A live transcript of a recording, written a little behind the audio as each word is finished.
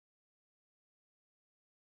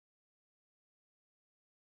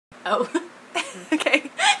Oh. Okay.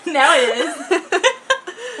 Now it is.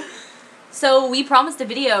 So we promised a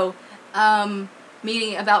video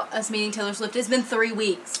meeting about us meeting Taylor Swift. It's been 3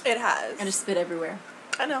 weeks. It has. I just spit everywhere.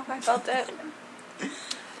 I know. I felt it.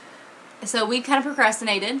 So we kind of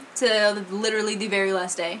procrastinated to literally the very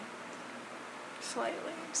last day.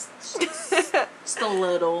 Slightly. Just a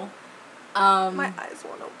little. My eyes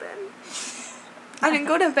won't open. I didn't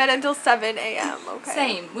go to bed until 7 a.m., okay?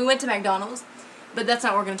 Same. We went to McDonald's, but that's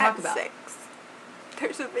not what we're going to talk about. 6.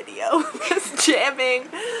 There's a video of us jamming.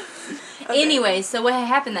 Okay. Anyway, so what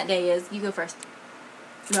happened that day is, you go first.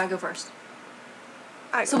 No, I go first.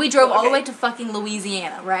 So we go. drove all the way to fucking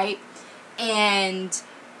Louisiana, right? And,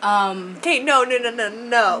 Okay,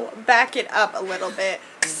 no. Back it up a little bit.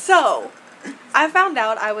 So, I found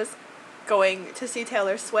out I was going to see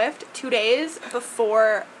Taylor Swift 2 days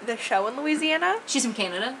before the show in Louisiana. She's from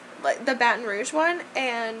Canada. Like the Baton Rouge one,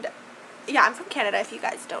 and yeah, I'm from Canada if you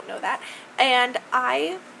guys don't know that. And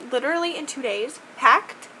I literally in 2 days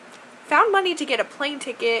packed, found money to get a plane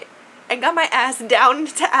ticket, and got my ass down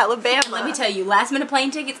to Alabama. And let me tell you, last minute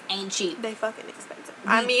plane tickets ain't cheap. They fucking expensive.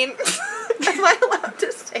 I mean, am I allowed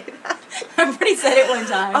to say that? I've already said it one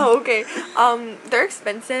time. Oh, okay. They're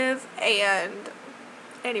expensive, and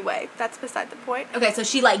anyway, that's beside the point. Okay, so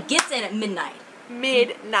she like gets in at midnight.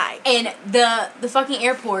 Midnight. And the fucking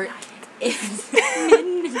airport is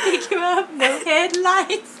pick you up, no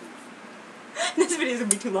headlights. This video's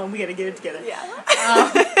gonna be too long. We gotta get it together. Yeah.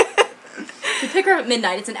 We pick her up at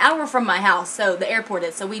midnight. It's an hour from my house, so the airport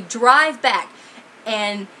is. So we drive back,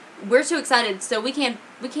 and we're too excited, so we can't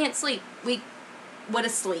sleep. What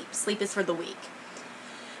is sleep? Sleep is for the weak.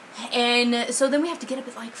 And so then we have to get up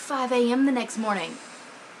at like 5 a.m. the next morning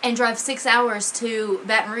and drive 6 hours to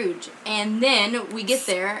Baton Rouge. And then we get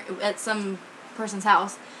there at some person's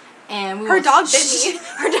house, and her dog bit me.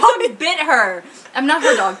 Her dog bit her. I'm not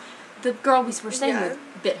her dog. The girl we were staying with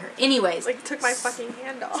bit her. Anyways. Like, took my fucking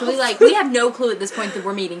hand off. So we have no clue at this point that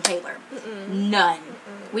we're meeting Taylor. None.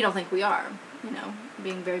 We don't think we are. You know,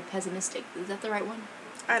 being very pessimistic. Is that the right one?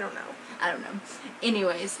 I don't know.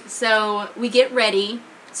 Anyways, so we get ready.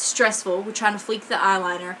 It's stressful. We're trying to fleek the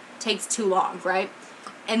eyeliner. Takes too long, right?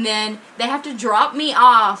 And then they have to drop me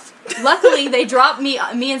off. Luckily, they dropped me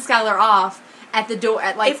and Skylar off at the door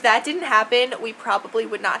at like. If that didn't happen, we probably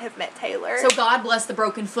would not have met Taylor. So God bless the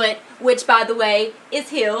broken foot, which by the way is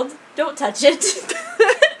healed. Don't touch it.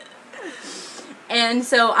 And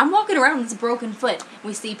so I'm walking around with this broken foot.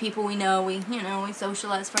 We see people we know. We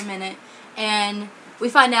socialize for a minute, and we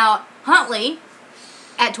find out Huntley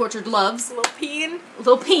at Tortured Loves. Little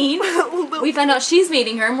Peen. We find out she's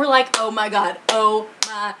meeting her, and we're like, oh my god.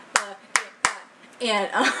 And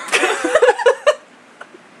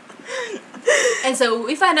and so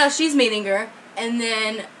we find out she's meeting her, and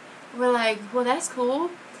then we're like, well, that's cool.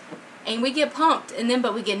 And we get pumped, and then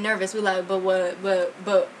but we get nervous. We like, but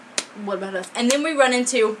what about us? And then we run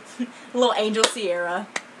into little angel Sierra.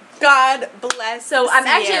 God bless. So I'm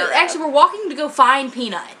Sierra. actually we're walking to go find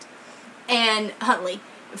Peanut and Huntley.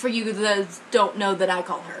 For you that don't know that I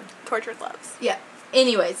call her Tortured Loves. Yeah.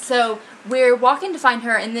 Anyways, so we're walking to find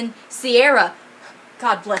her, and then Sierra,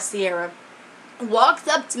 God bless Sierra, walks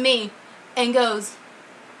up to me and goes,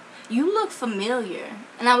 "You look familiar."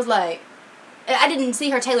 And I was like, I didn't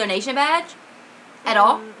see her Taylor Nation badge at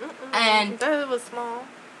all, and that was small.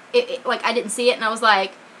 Like I didn't see it, and I was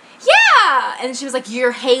like, yeah. And she was like,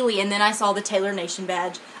 "You're Hailey." And then I saw the Taylor Nation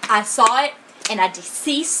badge. I saw it, and I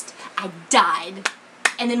deceased. I died.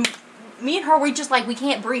 And then me and her were just like, we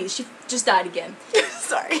can't breathe. She just died again.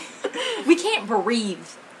 Sorry. We can't breathe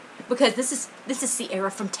because this is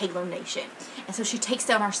Sierra from Taylor Nation. And so she takes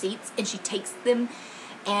down our seats and she takes them,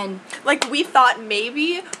 and like we thought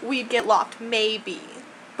maybe we'd get locked, maybe.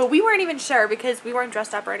 But we weren't even sure because we weren't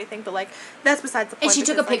dressed up or anything, but like that's besides the point. And she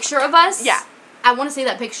took a picture of us. Yeah. I want to see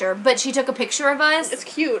that picture, but she took a picture of us. It's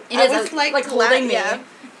cute. It is like holding me. Yeah.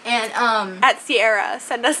 And at Sierra,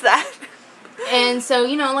 send us that. And so,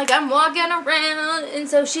 like, I'm walking around, and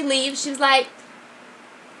so she leaves. She was like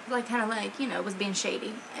kind of like, was being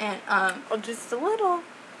shady. And, well, just a little.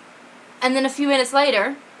 And then a few minutes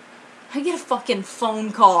later, I get a fucking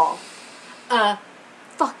phone call. A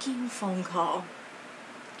fucking phone call.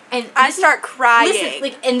 And I start crying.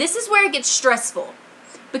 Listen, and this is where it gets stressful.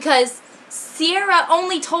 Because Sierra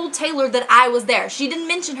only told Taylor that I was there. She didn't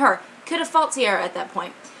mention her. Could have fought Sierra at that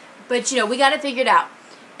point. But, we got it figured out.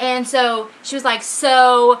 And so she was like,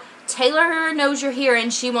 so Taylor knows you're here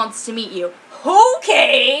and she wants to meet you.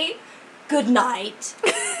 Okay. Good night.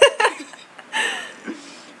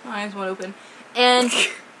 My eyes won't open. And,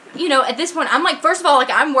 at this point, I'm like, first of all, like,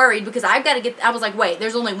 I'm worried because I've got to I was like, wait,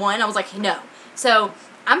 there's only one. I was like, no. So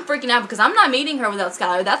I'm freaking out because I'm not meeting her without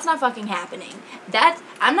Skylar. That's not fucking happening.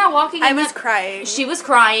 I'm not walking. I was crying. She was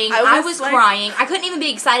crying. I was crying. I couldn't even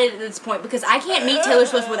be excited at this point because I can't meet Taylor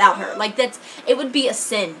Swift without her. Like, it would be a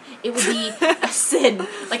sin. It would be a sin.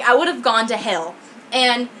 Like, I would have gone to hell.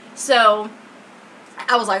 And so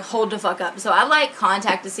I was like, hold the fuck up. So I, like,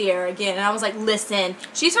 contacted Sierra again, and I was like, listen,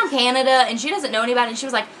 she's from Canada, and she doesn't know anybody. And she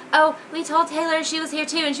was like, oh, we told Taylor she was here,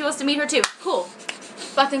 too, and she wants to meet her, too. Cool.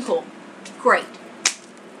 Fucking cool. Great.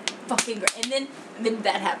 Fucking great. And then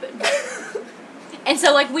that happened. And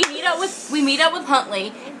so, like, we meet up with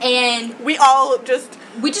Huntley, and we all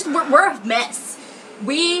we're a mess.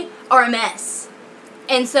 We are a mess.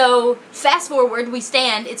 And so, fast forward, we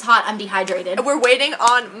stand, it's hot, I'm dehydrated. We're waiting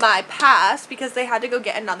on my pass because they had to go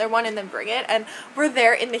get another one and then bring it, and we're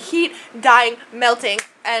there in the heat, dying, melting,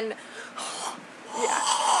 and yeah.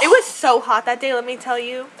 It was so hot that day, let me tell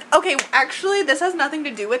you. Okay, actually, this has nothing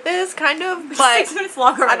to do with this, kind of, but 6 minutes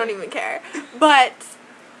longer. I don't even care. But,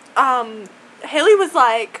 Hailey was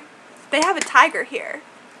like, they have a tiger here.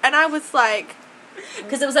 And I was like,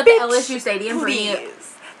 because it was at the LSU Stadium.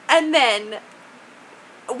 Please. And then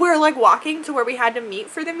we're, like, walking to where we had to meet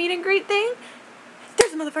for the meet and greet thing.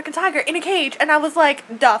 There's a motherfucking tiger in a cage. And I was like,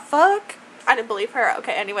 the fuck? I didn't believe her.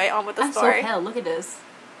 Okay, anyway, on with the story. I'm so pale. Look at this.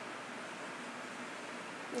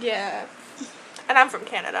 Yeah. And I'm from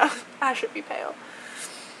Canada. I should be pale.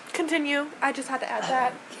 Continue. I just had to add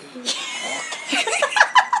that.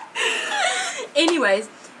 Anyways,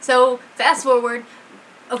 so fast forward.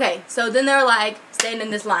 Okay, so then they're like staying in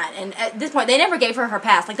this line, and at this point they never gave her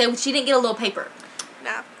pass. Like she didn't get a little paper.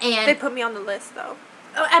 No. And they put me on the list though.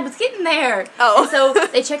 Oh, I was getting there. Oh. And so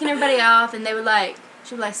they checking everybody off, and they were like,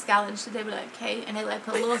 she was like Skylar, and they were like, okay, and they like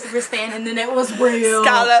put a little wristband, and then it was real.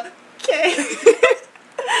 Skylar, okay.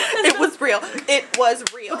 It was real. It was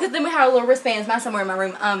real. Because then we had a little wristband. It's not somewhere in my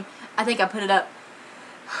room. I think I put it up.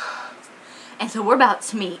 And so we're about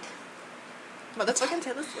to meet motherfucking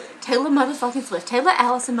Taylor Swift. Taylor motherfucking Swift. Taylor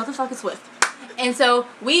Allison motherfucking Swift. And so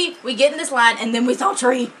we get in this line, and then we saw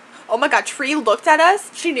Tree. Oh my god, Tree looked at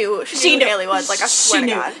us. She knew who Hailey was. Like, I swear to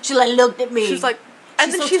God. She like looked at me. She was like,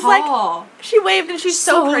 and then so she's tall. like, she waved, and she's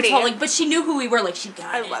so pretty. Tall, like, but she knew who we were. Like, she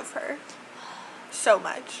got it. I love her so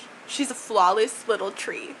much. She's a flawless little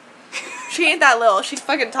tree. She ain't that little. She's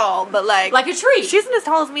fucking tall, but like a tree. She isn't as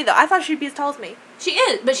tall as me though. I thought she'd be as tall as me. She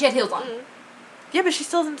is, but she had heels on. Mm. Yeah, but she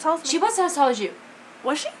still isn't as tall as me. She wasn't as tall as you.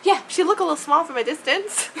 Was she? Yeah. She looked a little small from a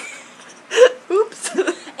distance. Oops.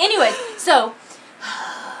 Anyway, so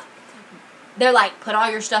they're like, put all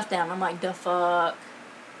your stuff down. I'm like, the fuck.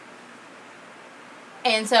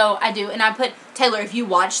 And so I do, and I put, Taylor, if you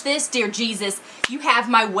watch this, dear Jesus, you have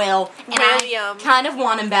my will, and William. I kind of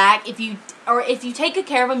want him back. If you take good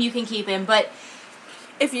care of him, you can keep him, but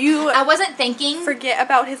if you I wasn't thinking. Forget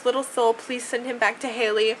about his little soul, please send him back to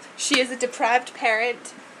Hailey. She is a deprived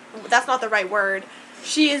parent. That's not the right word.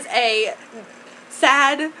 She is a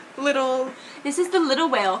sad little... This is the little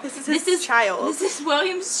whale. This is his child. This is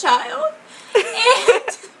William's child. And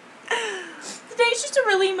today's just a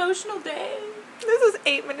really emotional day. This is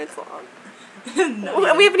 8 minutes long.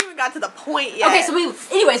 No, we haven't even got to the point yet. Okay, so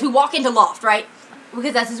we walk into Loft, right?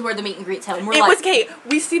 Because this is where the meet and greet's held. And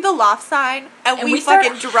we see the Loft sign, and we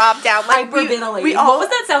fucking drop down. Like, hyperventilating. What was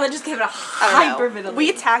that sound that just came out? Hyperventilating. We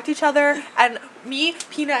attacked each other, and me,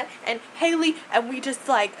 Peanut, and Hailey, and we just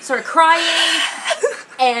like... started crying,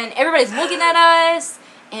 and everybody's looking at us,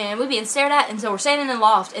 and we're being stared at, and so we're standing in the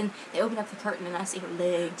Loft, and they open up the curtain, and I see her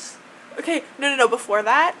legs. Okay, no, before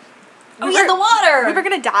that... the water! We were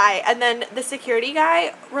gonna die, and then the security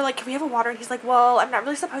guy, we're like, can we have a water? And he's like, well, I'm not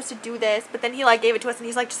really supposed to do this, but then he, like, gave it to us, and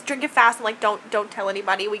he's like, just drink it fast, and, like, don't tell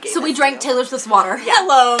anybody we gave it. So we drank Taylor Swift's water. Yeah.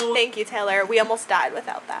 Hello! Thank you, Taylor. We almost died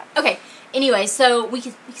without that. Okay, anyway, so we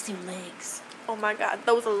can see her legs. Oh my god,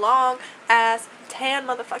 those long-ass, tan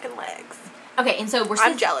motherfucking legs. Okay, and so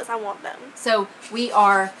I'm jealous, I want them. So we're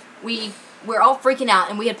all freaking out,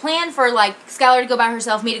 and we had planned for, like, Skylar to go by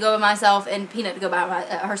herself, me to go by myself, and Peanut to go by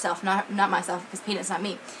herself, not myself, because Peanut's not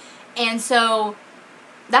me. And so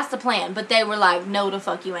that's the plan, but they were like, no, the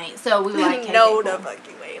fuck you ain't. So we were like, okay, no, cool. the fuck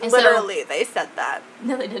you ain't. And literally, they said that.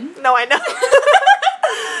 No, they didn't. No, I know.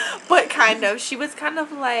 But kind of. She was kind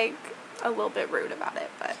of, like, a little bit rude about it,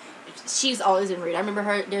 but... She's always been rude. I remember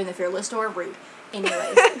her during the Fearless tour, rude.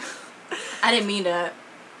 Anyways. I didn't mean to...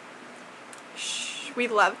 Shh, we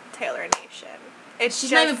love Taylor Nation.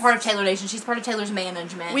 She's not even part of Taylor Nation. She's part of Taylor's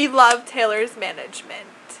management. We love Taylor's management.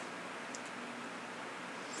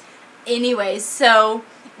 Anyways, so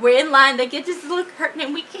we're in line to get this little curtain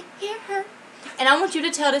and we can hear her. And I want you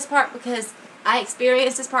to tell this part because I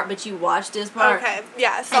experienced this part, but you watched this part. Okay,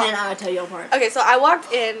 yeah. So, and then I'll tell your part. Okay, so I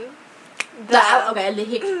walked in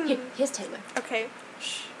Here's Taylor. Okay.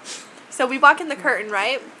 So we walk in the curtain,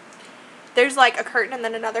 right? There's like a curtain and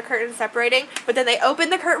then another curtain separating, but then they open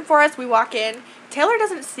the curtain for us. We walk in. Taylor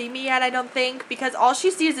doesn't see me yet, I don't think, because all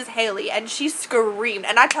she sees is Hailey, and she screamed.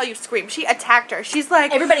 And I tell you, screamed. She attacked her. She's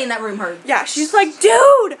like... Everybody in that room heard. Yeah, she's like,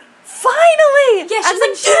 dude, finally! Yeah, she's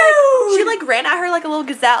like, dude! She like ran at her like a little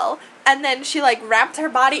gazelle, and then she like wrapped her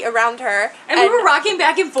body around her. And we were rocking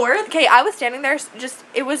back and forth. Okay, I was standing there, just,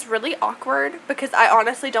 it was really awkward, because I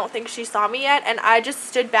honestly don't think she saw me yet, and I just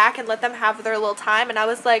stood back and let them have their little time, and I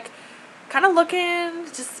was like, kind of looking,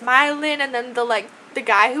 just smiling, and then the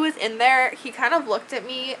guy who was in there, he kind of looked at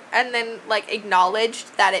me and then, like,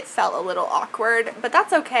 acknowledged that it felt a little awkward, but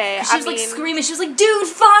that's okay. She was, like, screaming. She was like, dude,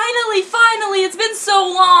 finally, it's been so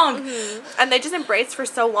long. And they just embraced for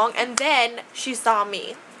so long, and then she saw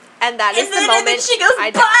me. And that is the moment. And then she goes,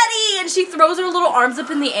 buddy! And she throws her little arms up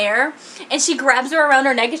in the air, and she grabs her around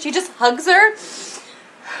her neck, and she just hugs her.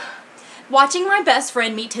 Watching my best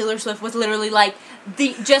friend meet Taylor Swift was literally, like,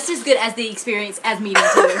 just as good as the experience as meeting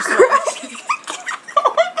Taylor Swift.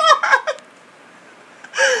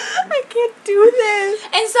 I can't do this.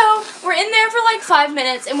 And so, we're in there for like 5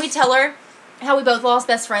 minutes, and we tell her how we both lost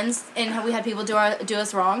best friends, and how we had people do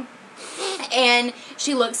us wrong. And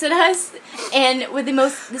she looks at us, and with the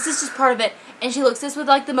most, this is just part of it, and she looks at us with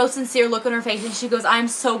like the most sincere look on her face, and she goes, I'm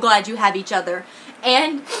so glad you have each other.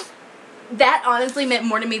 And that honestly meant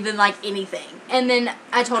more to me than like anything. And then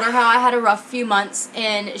I told her how I had a rough few months,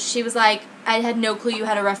 and she was like, I had no clue you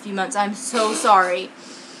had a rough few months. I'm so sorry.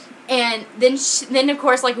 And then of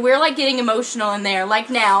course, like, we're, like, getting emotional in there, like,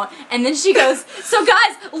 now. And then she goes, so,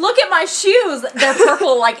 guys, look at my shoes. They're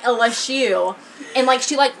purple, like, LSU. And, like,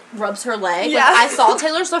 she, like, rubs her leg. Yeah. Like, I saw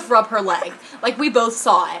Taylor Swift rub her leg. Like, we both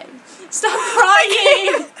saw it. Stop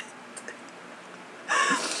crying!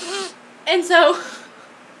 And so,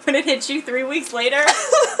 when it hits you 3 weeks later...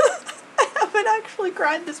 I haven't actually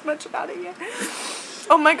cried this much about it yet.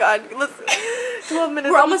 Oh my god, listen. 12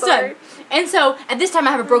 minutes. We're almost done. And so, at this time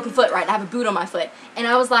I have a broken foot, right? I have a boot on my foot. And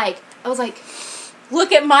I was like,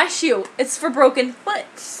 look at my shoe. It's for broken foot.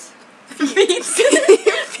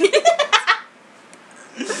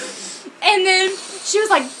 And then she was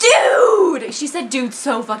like, dude! She said dude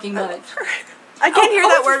so fucking much. I can't hear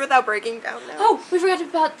that word without breaking down now. Oh, we forgot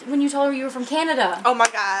about when you told her you were from Canada. Oh my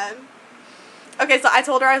god. Okay, so I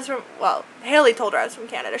told her I was from, well, Hailey told her I was from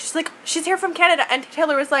Canada. She's like, she's here from Canada. And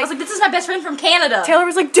Taylor was like... I was like, this is my best friend from Canada. Taylor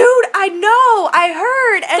was like, dude, I know, I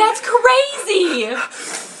heard. And that's crazy.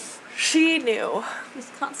 She knew.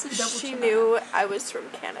 She knew I was from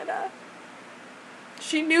Canada.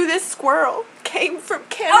 She knew this squirrel came from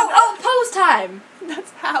Canada. Oh, pose time.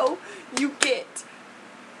 That's how you get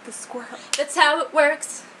the squirrel. That's how it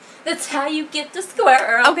works. That's how you get the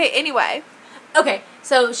squirrel. Okay, anyway. Okay,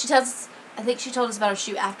 so she tells us... I think she told us about her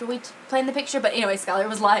shoot after we planned the picture, but anyway, Skylar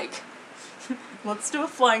was like, let's do a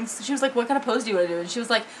flying... She was like, what kind of pose do you want to do? And she was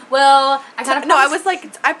like, well, I kind of... No, I was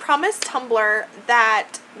like, I promised Tumblr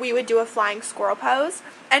that we would do a flying squirrel pose,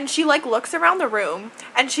 and she, like, looks around the room,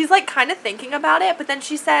 and she's, like, kind of thinking about it, but then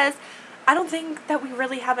she says, I don't think that we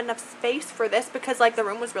really have enough space for this, because, like, the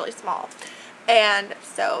room was really small. And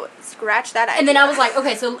so, scratch that idea. And then I was like,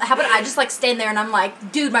 okay, so how about I just, like, stand there and I'm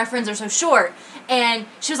like, dude, my friends are so short. And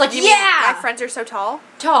she was like, you yeah! Mean my friends are so tall?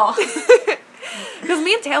 Tall. Because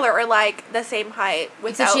me and Taylor are, like, the same height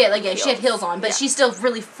without so she had, like, yeah, she had heels on, but she's still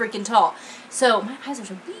really freaking tall. So, my eyes are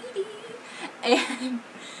so beady. And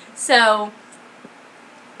so,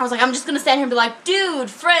 I was like, I'm just going to stand here and be like,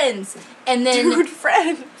 dude, friends. And then... Dude,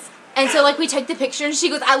 friends. And so, like, we take the picture, and she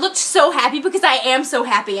goes, I looked so happy because I am so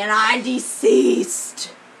happy, and I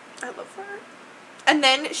deceased. I love her. And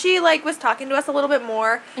then she, like, was talking to us a little bit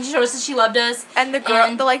more. And she told us that she loved us. And the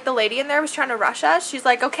girl, the lady in there was trying to rush us. She's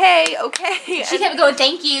like, okay. She kept going,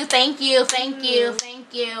 thank you, thank you, thank you,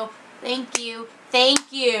 thank you, thank you, thank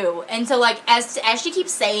you. And so, like, as she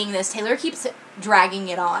keeps saying this, Taylor keeps dragging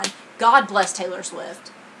it on. God bless Taylor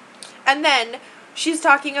Swift. And then she's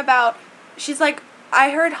talking about, she's like,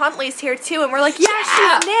 I heard Huntley's here too, and we're like, yeah,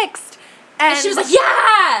 she's next. And she was like,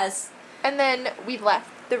 yes! And then we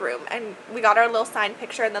left the room, and we got our little signed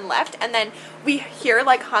picture and then left, and then we hear,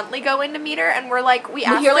 like, Huntley go in to meet her, and we're like, we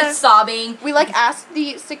hear, like, sobbing. We, like, asked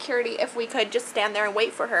the security if we could just stand there and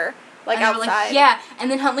wait for her, like, and outside. Like, yeah, and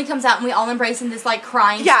then Huntley comes out, and we all embrace in this, like,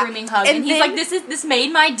 crying, screaming hug, and he's like, this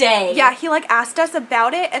made my day. Yeah, he, like, asked us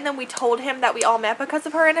about it, and then we told him that we all met because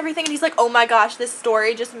of her and everything, and he's like, oh my gosh, this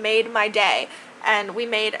story just made my day. And we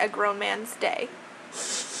made a grown man's day.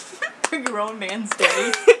 A grown man's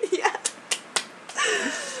day? Yeah.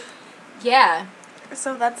 Yeah.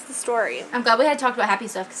 So that's the story. I'm glad we had talked about happy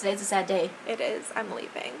stuff because today's a sad day. It is. I'm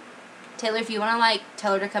leaving. Taylor, if you want to, like,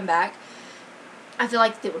 tell her to come back, I feel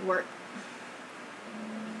like it would work.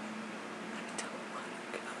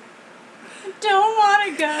 I don't want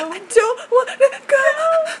to go. I don't want to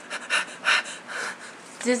go.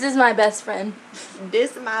 This is my best friend.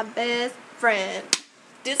 This my best friend.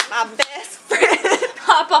 This my best friend.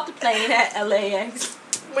 Hop off the plane at LAX.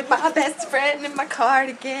 With my best friend in my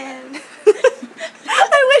cardigan.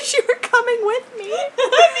 I wish you were coming with me.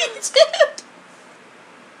 Me too.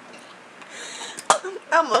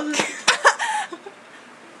 Almost.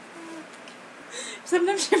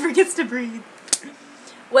 Sometimes she forgets to breathe.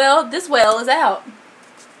 Well, this whale is out.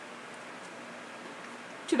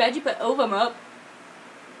 Too bad you put ovum up.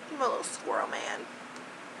 I'm a little squirrel man.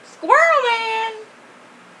 Squirrel man!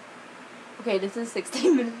 Okay, this is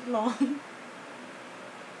 16 minutes long.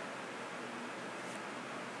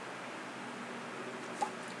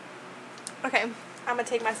 Okay, I'm gonna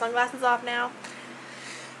take my sunglasses off now.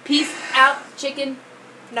 Peace out, chicken.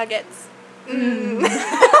 Nuggets.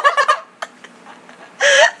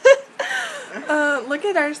 Look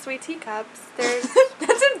at our sweet tea cups. There's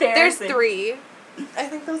That's embarrassing. 3. I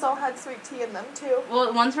think those all had sweet tea in them too.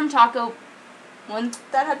 Well, one's from Taco. One.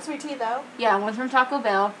 That had sweet tea though. Yeah, one's from Taco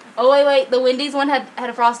Bell. Oh wait, the Wendy's one had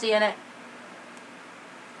a Frosty in it.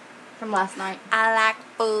 From last night. I like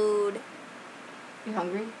food. You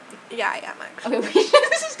hungry? Yeah, I am actually. Okay, we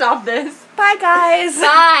should stop this. Bye guys.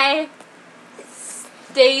 Bye.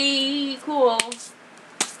 Stay cool.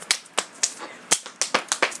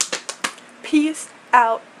 Peace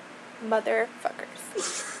out,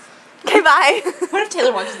 motherfuckers. Okay, bye. What if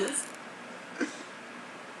Taylor watches this?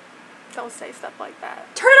 Don't say stuff like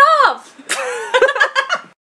that. Turn it off!